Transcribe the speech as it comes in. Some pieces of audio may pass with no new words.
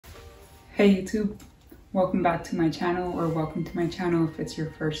Hey YouTube, welcome back to my channel, or welcome to my channel if it's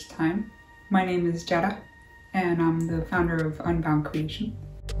your first time. My name is Jada and I'm the founder of Unbound Creation.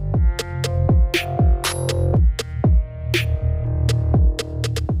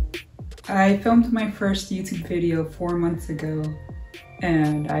 I filmed my first YouTube video 4 months ago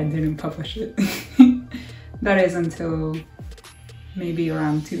and I didn't publish it. That is until maybe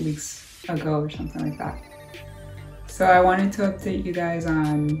around 2 weeks ago or something like that. So I wanted to update you guys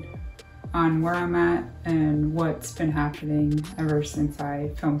on where I'm at and what's been happening ever since I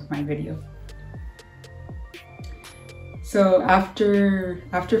filmed my video. So after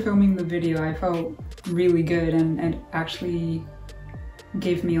filming the video, I felt really good and it actually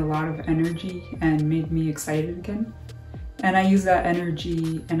gave me a lot of energy and made me excited again. And I used that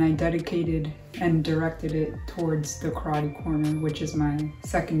energy and I dedicated and directed it towards the Karate Corner, which is my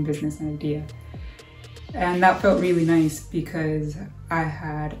second business idea. And that felt really nice because I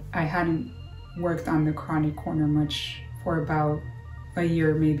hadn't worked on the Karate Corner much for about a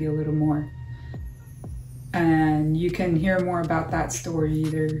year, maybe a little more. And you can hear more about that story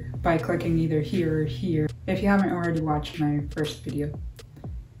either by clicking either here or here if you haven't already watched my first video.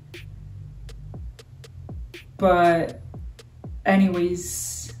 But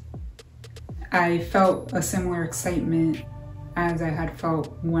anyways, I felt a similar excitement as I had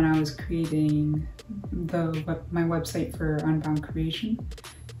felt when I was creating my website for Unbound Creation.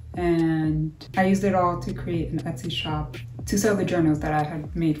 And I used it all to create an Etsy shop to sell the journals that I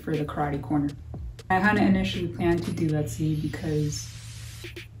had made for the Karate Corner. I hadn't initially planned to do Etsy because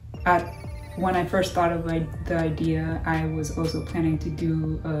when I first thought of the idea, I was also planning to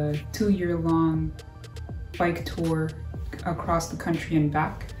do a 2-year-long bike tour across the country and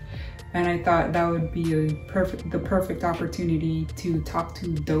back. And I thought that would be the perfect opportunity to talk to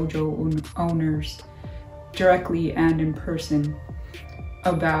dojo owners directly and in person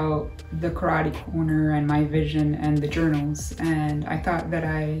about the Karate Corner and my vision and the journals. And I thought that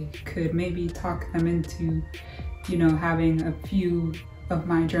I could maybe talk them into, having a few of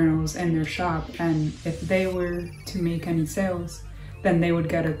my journals in their shop, and if they were to make any sales, then they would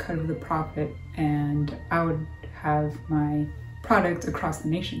get a cut of the profit and I would have my product across the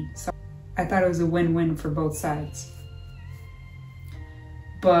nation. So I thought it was a win-win for both sides.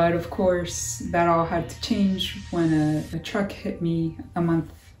 But of course, that all had to change when a truck hit me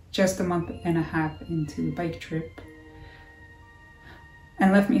just a month and a half into the bike trip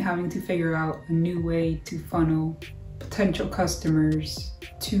and left me having to figure out a new way to funnel potential customers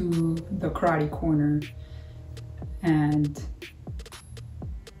to the Karate Corner and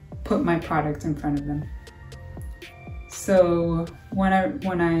put my product in front of them. So when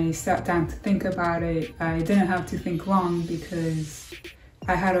I sat down to think about it, I didn't have to think long because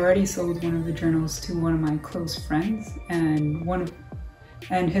I had already sold one of the journals to one of my close friends, and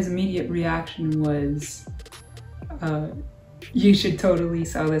his immediate reaction was, you should totally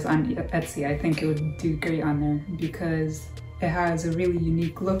sell this on Etsy. I think it would do great on there because it has a really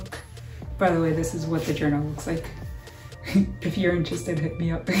unique look. By the way, this is what the journal looks like. If you're interested, hit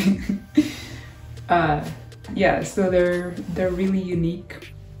me up. Yeah, so they're really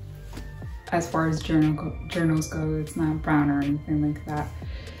unique as far as journals go. It's not brown or anything like that.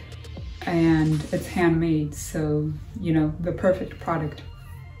 And it's handmade, so, the perfect product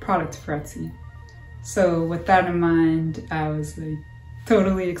for Etsy. So with that in mind, I was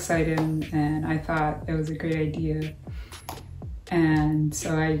totally excited and I thought it was a great idea. And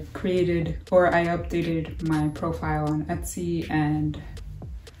so I updated my profile on Etsy, and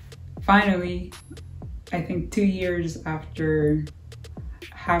finally, I think 2 years after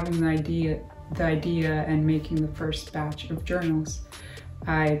having the idea and making the first batch of journals,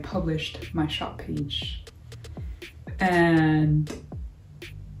 I published my shop page. And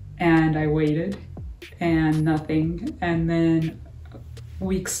I waited and nothing, and then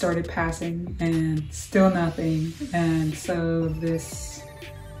weeks started passing and still nothing. And so this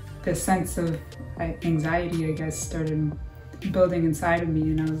sense of anxiety, I guess, started building inside of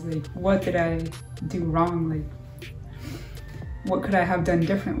me, and I was like, what did I do wrong? Like, what could I have done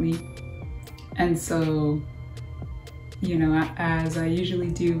differently? And so, as I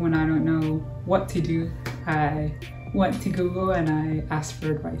usually do when I don't know what to do, I went to Google and I asked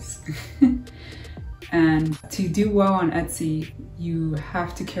for advice. And to do well on Etsy, you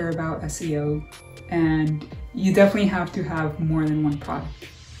have to care about SEO, and you definitely have to have more than one product.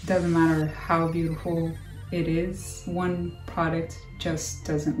 It doesn't matter how beautiful it is, one product just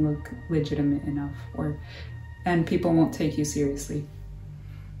doesn't look legitimate enough, and people won't take you seriously.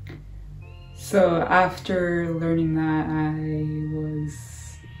 So after learning that,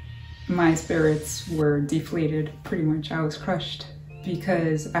 my spirits were deflated pretty much. I was crushed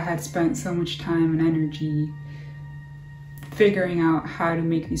because I had spent so much time and energy figuring out how to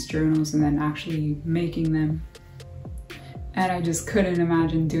make these journals and then actually making them. And I just couldn't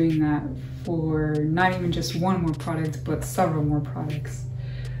imagine doing that for not even just one more product, but several more products.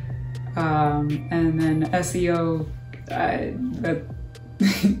 And then SEO, I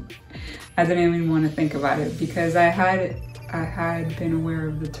didn't even want to think about it, because I had been aware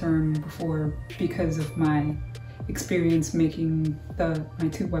of the term before because of my experience making my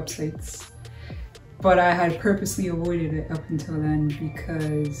 2 websites. But I had purposely avoided it up until then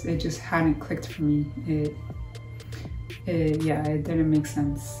because it just hadn't clicked for me. It didn't make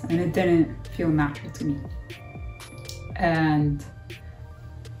sense, and it didn't feel natural to me. And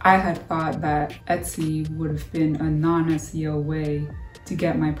I had thought that Etsy would have been a non-SEO way to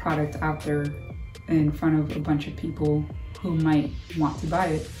get my product out there in front of a bunch of people who might want to buy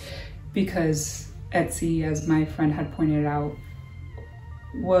it, because Etsy, as my friend had pointed out,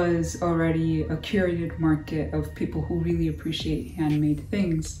 was already a curated market of people who really appreciate handmade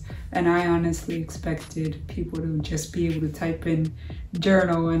things. And I honestly expected people to just be able to type in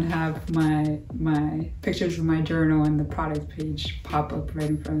journal and have my pictures of my journal and the product page pop up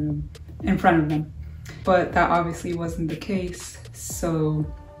right in front of them. But that obviously wasn't the case. So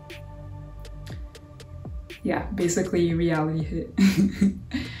yeah, basically reality hit.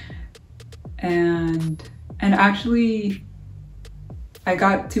 and actually I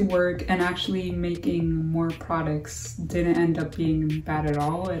got to work, and actually making more products didn't end up being bad at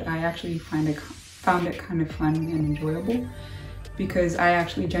all. I actually found it kind of fun and enjoyable, because I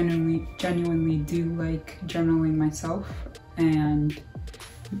actually genuinely do like journaling myself. And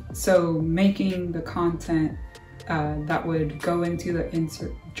so making the content that would go into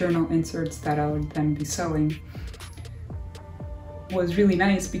the journal inserts that I would then be selling was really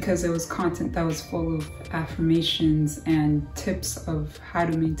nice, because it was content that was full of affirmations and tips of how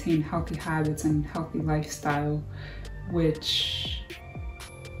to maintain healthy habits and healthy lifestyle, which,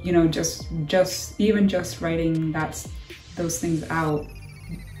 you know, just writing those things out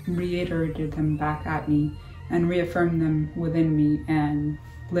reiterated them back at me and reaffirmed them within me and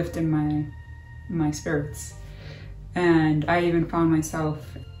lifted my spirits. And I even found myself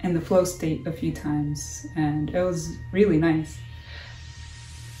in the flow state a few times, and it was really nice.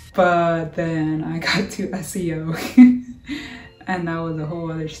 But then I got to SEO and that was a whole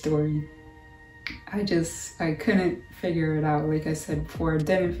other story. I couldn't figure it out. Like I said before, it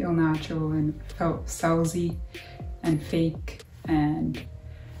didn't feel natural and felt salesy and fake, and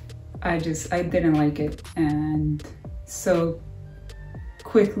I didn't like it. And so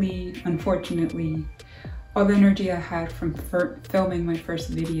quickly, unfortunately, all the energy I had from filming my first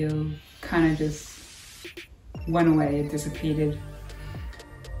video kind of just went away, it dissipated.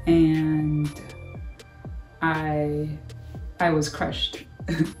 And I was crushed.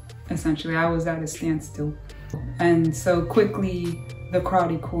 Essentially, I was at a standstill. And so quickly, the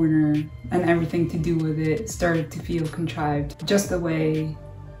karate corner and everything to do with it started to feel contrived, just the way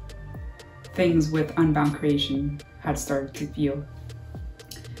things with Unbound Creation had started to feel.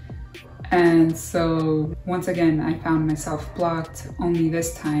 And so once again, I found myself blocked, only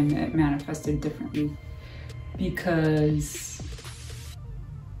this time it manifested differently, because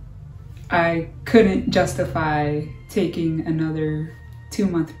I couldn't justify taking another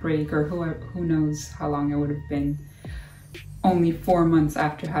 2-month break, or who knows how long it would have been, only 4 months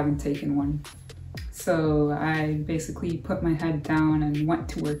after having taken one. So I basically put my head down and went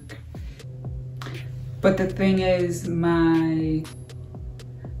to work. But the thing is, my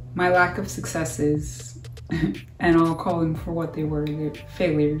lack of successes, and I'll call them for what they were, they're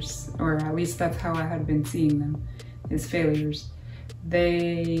failures, or at least that's how I had been seeing them, as failures.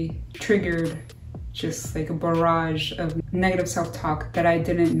 They triggered just like a barrage of negative self-talk that I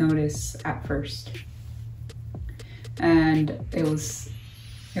didn't notice at first. And it was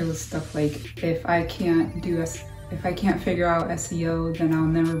stuff like, if I can't figure out SEO, then I'll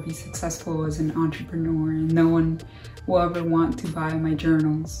never be successful as an entrepreneur, and no one will ever want to buy my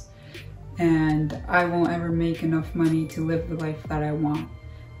journals, and I won't ever make enough money to live the life that I want,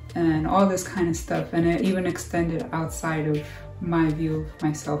 and all this kind of stuff. And it even extended outside of my view of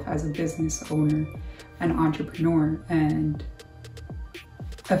myself as a business owner and entrepreneur, and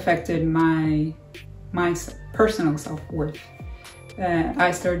affected my personal self-worth. I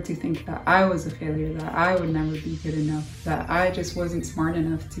started to think that I was a failure, that I would never be good enough, that I just wasn't smart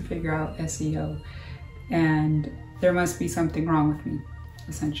enough to figure out SEO, and there must be something wrong with me,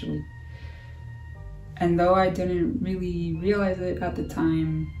 essentially. And though I didn't really realize it at the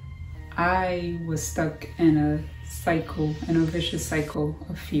time, I was stuck in a vicious cycle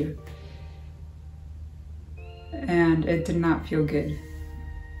of fear. and it did not feel good.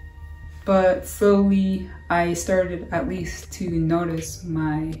 But slowly I started at least to notice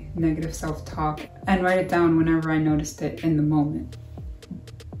my negative self-talk and write it down whenever I noticed it in the moment.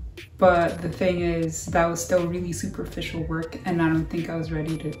 But the thing is, that was still really superficial work, and I don't think I was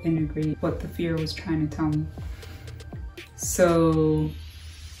ready to integrate what the fear was trying to tell me. So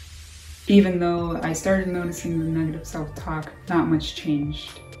even though I started noticing the negative self-talk, not much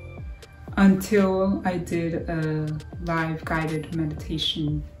changed. Until I did a live guided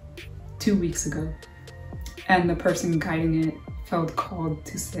meditation 2 weeks ago, and the person guiding it felt called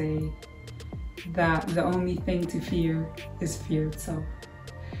to say that the only thing to fear is fear itself.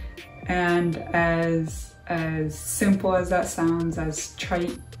 And as simple as that sounds, as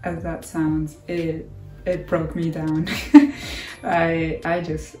trite as that sounds, it broke me down. I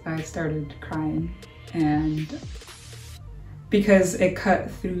started crying, and because it cut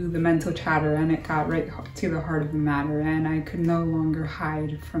through the mental chatter and it got right to the heart of the matter, and I could no longer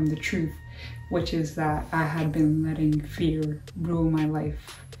hide from the truth, which is that I had been letting fear rule my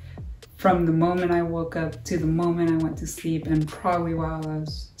life from the moment I woke up to the moment I went to sleep, and probably while I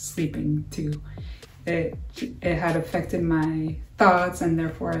was sleeping too. It had affected my thoughts, and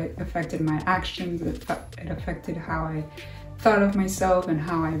therefore it affected my actions. It affected how I thought of myself and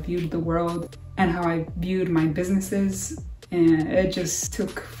how I viewed the world and how I viewed my businesses. And it just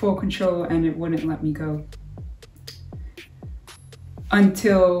took full control, and it wouldn't let me go.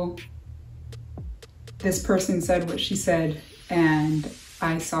 Until this person said what she said, and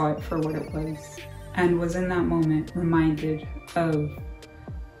I saw it for what it was, and was in that moment reminded of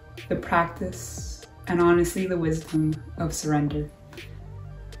the practice and honestly the wisdom of surrender.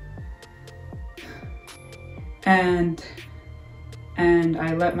 And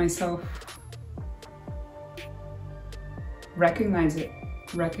I let myself recognize it,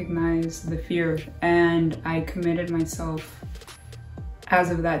 recognize the fear, and I committed myself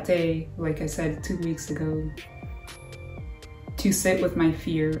as of that day, like I said 2 weeks ago, to sit with my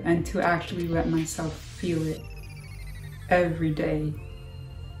fear and to actually let myself feel it every day.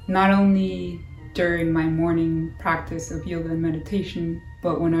 Not only during my morning practice of yoga and meditation,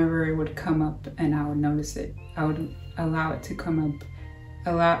 but whenever it would come up and I would notice it. I would allow it to come up,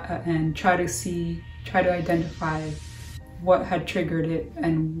 and try to identify what had triggered it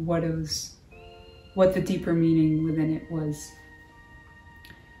and what the deeper meaning within it was.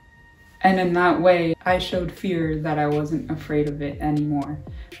 And in that way, I showed fear that I wasn't afraid of it anymore,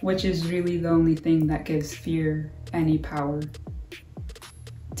 which is really the only thing that gives fear any power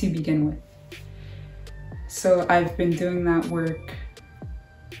to begin with. So I've been doing that work,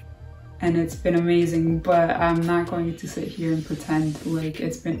 and it's been amazing, but I'm not going to sit here and pretend like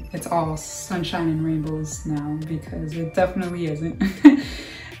it's all sunshine and rainbows now, because it definitely isn't.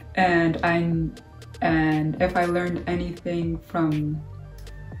 And if I learned anything from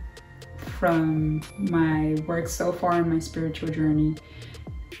my work so far in my spiritual journey,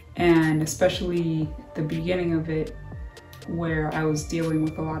 and especially the beginning of it, where I was dealing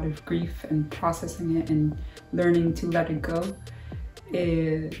with a lot of grief and processing it and learning to let it go,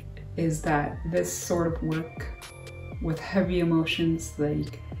 is that this sort of work with heavy emotions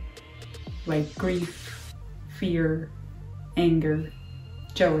like grief, fear, anger,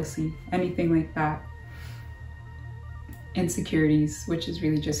 jealousy, anything like that, insecurities, which is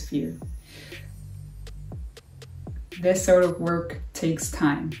really just fear. This sort of work takes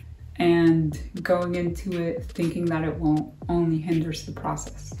time, and going into it thinking that it won't only hinders the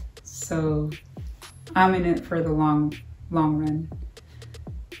process. So I'm in it for the long run,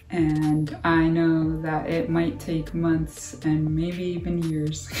 and I know that it might take months and maybe even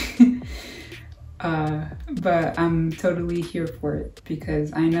years. But I'm totally here for it,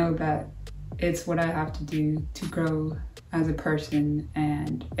 because I know that it's what I have to do to grow as a person.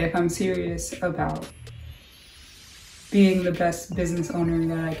 And if I'm serious about being the best business owner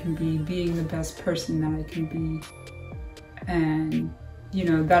that I can be, being the best person that I can be, and you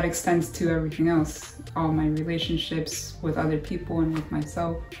know, that extends to everything else, all my relationships with other people and with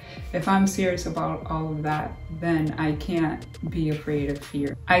myself. If I'm serious about all of that, then I can't be afraid of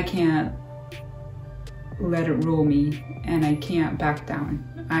fear. I can't let it rule me, and I can't back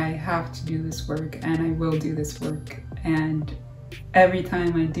down. I have to do this work, and I will do this work. And every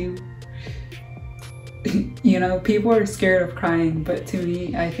time I do, you know, people are scared of crying, but to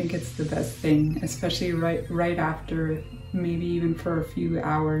me, I think it's the best thing, especially right after, maybe even for a few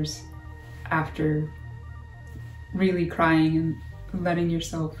hours after really crying and letting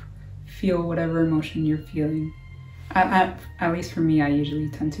yourself feel whatever emotion you're feeling. At least for me, I usually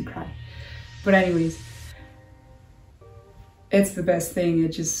tend to cry. But anyways, it's the best thing. It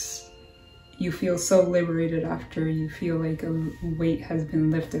just, you feel so liberated after. You feel like a weight has been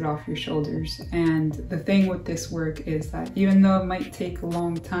lifted off your shoulders. And the thing with this work is that even though it might take a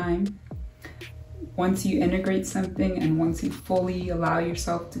long time, once you integrate something and once you fully allow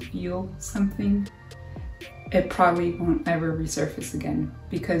yourself to feel something, it probably won't ever resurface again,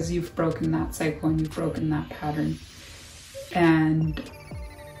 because you've broken that cycle and you've broken that pattern and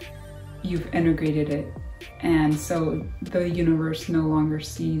you've integrated it. And so the universe no longer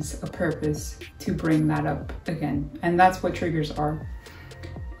sees a purpose to bring that up again. And that's what triggers are.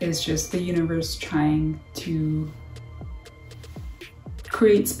 It's just the universe trying to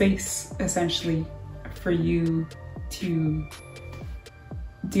create space, essentially, for you to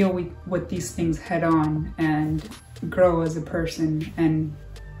deal with these things head on and grow as a person and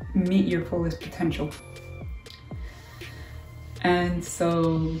meet your fullest potential. And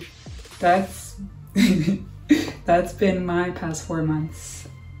so that's that's been my past 4 months.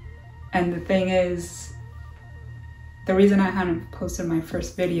 And the thing is, the reason I hadn't posted my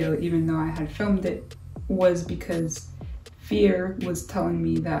first video, even though I had filmed it, was because fear was telling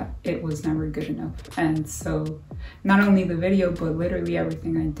me that it was never good enough. And so not only the video, but literally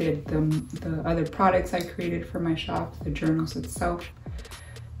everything I did, the other products I created for my shop, the journals itself,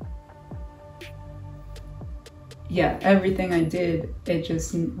 yeah, everything I did, it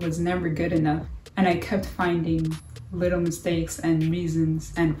just was never good enough. And I kept finding little mistakes and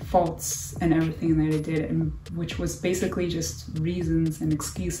reasons and faults and everything that I did, and which was basically just reasons and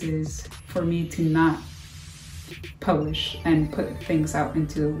excuses for me to not publish and put things out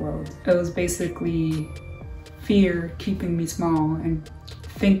into the world. It was basically fear keeping me small and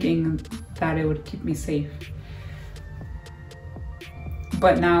thinking that it would keep me safe.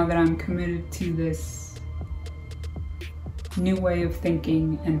 But now that I'm committed to this new way of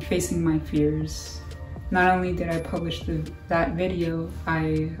thinking and facing my fears, not only did I publish that video,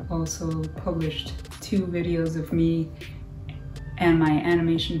 I also published 2 videos of me and my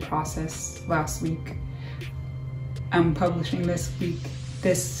animation process last week. I'm publishing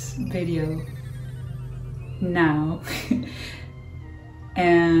this video now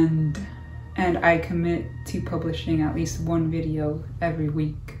and I commit to publishing at least 1 video every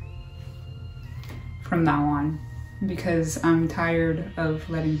week from now on, because I'm tired of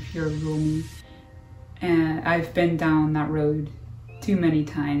letting fear rule me. And I've been down that road too many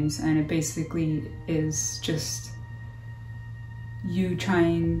times, and it basically is just you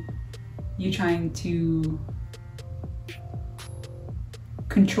trying to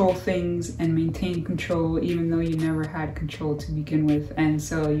control things and maintain control even though you never had control to begin with. And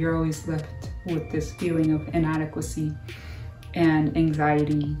so you're always left with this feeling of inadequacy and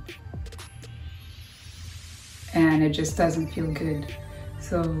anxiety, and it just doesn't feel good.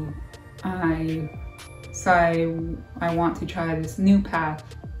 So I want to try this new path,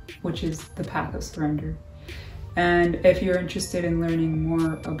 which is the path of surrender. And if you're interested in learning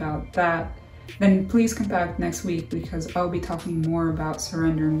more about that, then please come back next week, because I'll be talking more about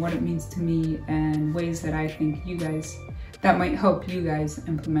surrender and what it means to me and ways that I think that might help you guys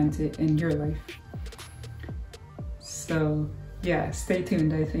implement it in your life. So yeah, stay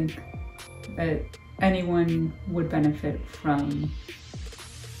tuned. I think that anyone would benefit from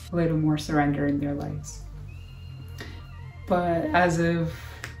a little more surrender in their lives. But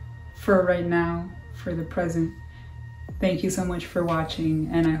for right now, for the present, thank you so much for watching,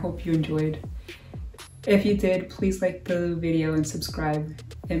 and I hope you enjoyed. If you did, please like the video and subscribe.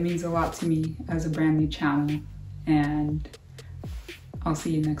 It means a lot to me as a brand new channel, and I'll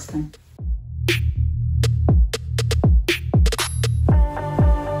see you next time.